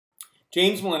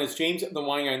James Millen, it's James the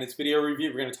Wine Guy. In this video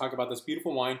review, we're going to talk about this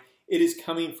beautiful wine. It is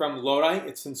coming from Lodi,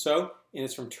 it's Cinsaut, and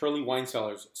it's from Turley wine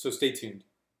cellars, so stay tuned.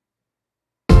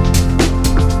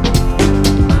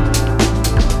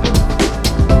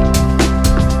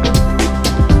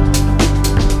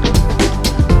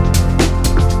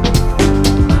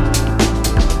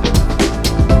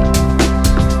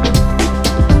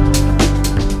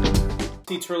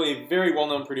 Turley, a very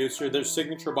well-known producer. Their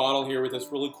signature bottle here with this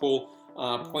really cool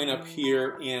point up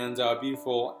here and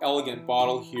beautiful, elegant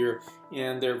bottle here,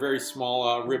 and their very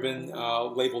small ribbon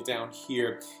label down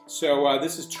here. So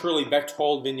this is Turley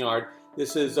Bechthold Vineayrd.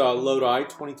 This is Lodi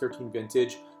 2013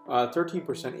 vintage, 13%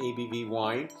 ABV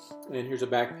wine. And here's a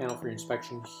back panel for your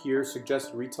inspection here.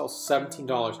 Suggested retail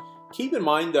 $17. Keep in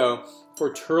mind though,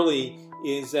 for Turley,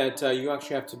 is that you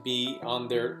actually have to be on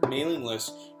their mailing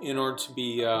list in order to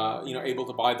be able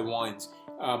to buy the wines.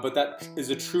 But that is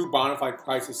a true bona fide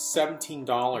price is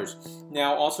 $17.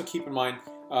 Now also keep in mind,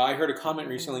 I heard a comment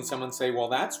recently, someone say, well,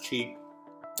 that's cheap.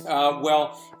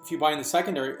 Well, if you buy in the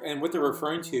secondary, and what they're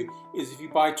referring to is if you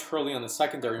buy Turley on the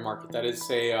secondary market, that is,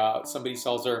 say somebody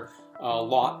sells their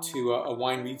lot to a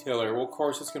wine retailer, well, of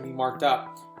course it's going to be marked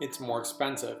up. It's more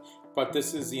expensive. But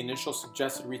this is the initial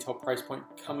suggested retail price point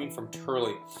coming from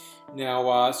Turley.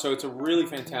 Now, so it's a really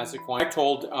fantastic wine.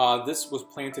 Bechthold, this was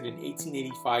planted in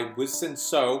 1885 with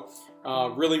Cinsaut.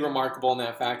 Really remarkable in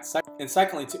that fact. And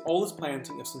secondly, it's the oldest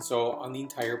planting of Cinsaut on the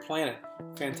entire planet.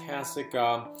 Fantastic,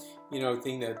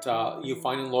 thing that you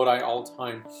find in Lodi all the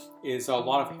time is a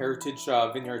lot of heritage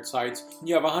vineyard sites.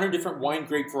 You have 100 different wine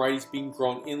grape varieties being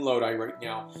grown in Lodi right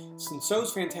now. Cinsaut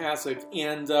is fantastic,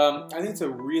 and I think it's a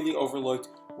really overlooked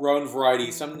grown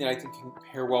variety, something that I think can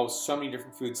pair well with so many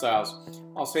different food styles.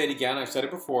 I'll say it again, I've said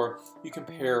it before, you can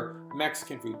pair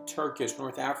Mexican food, Turkish,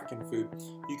 North African food,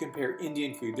 you can pair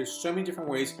Indian food. There's so many different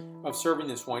ways of serving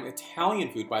this wine.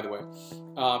 Italian food, by the way,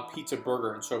 pizza,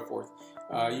 burger, and so forth.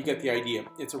 You get the idea.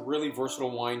 It's a really versatile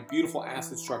wine, beautiful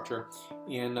acid structure,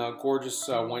 and gorgeous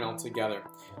wine altogether.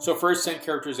 So first, scent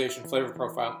characterization, flavor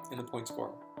profile, and the point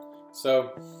score.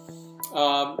 So,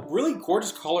 really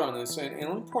gorgeous color on this, and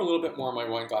let me pour a little bit more in my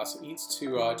wine glass. It needs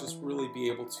to just really be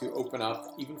able to open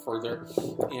up even further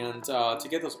and to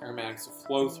get those aromatics to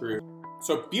flow through.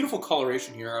 So beautiful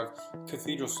coloration here of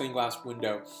cathedral stained glass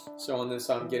window. So on this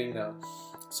I'm getting the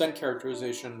scent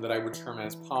characterization that I would term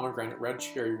as pomegranate, red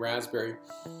cherry, raspberry,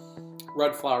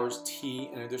 red flowers, tea,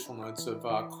 and additional notes of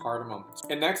cardamom.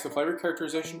 And next, the flavor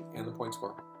characterization and the point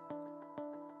score.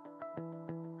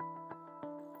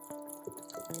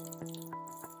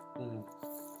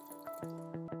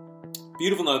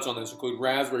 Beautiful notes on this include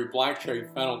raspberry, black cherry,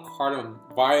 fennel, cardamom,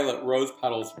 violet, rose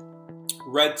petals,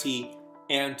 red tea,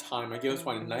 and thyme. I give this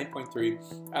wine a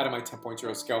 9.3 out of my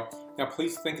 10.0 scale. Now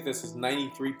please think of this as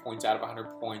 93 points out of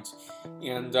 100 points.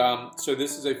 And so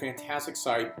this is a fantastic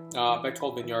site,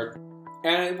 Bechthold Vineayrd.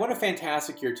 And what a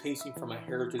fantastic year tasting from a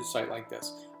heritage site like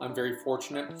this. I'm very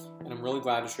fortunate, and I'm really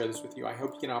glad to share this with you. I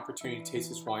hope you get an opportunity to taste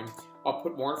this wine. I'll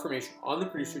put more information on the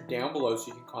producer down below so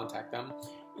you can contact them.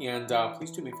 And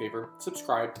please do me a favor,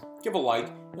 subscribe, give a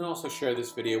like, and also share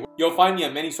this video. You'll find me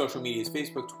on many social medias,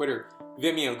 Facebook, Twitter,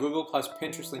 Vimeo, Google+,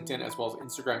 Pinterest, LinkedIn, as well as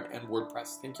Instagram and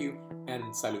WordPress. Thank you, and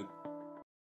salud.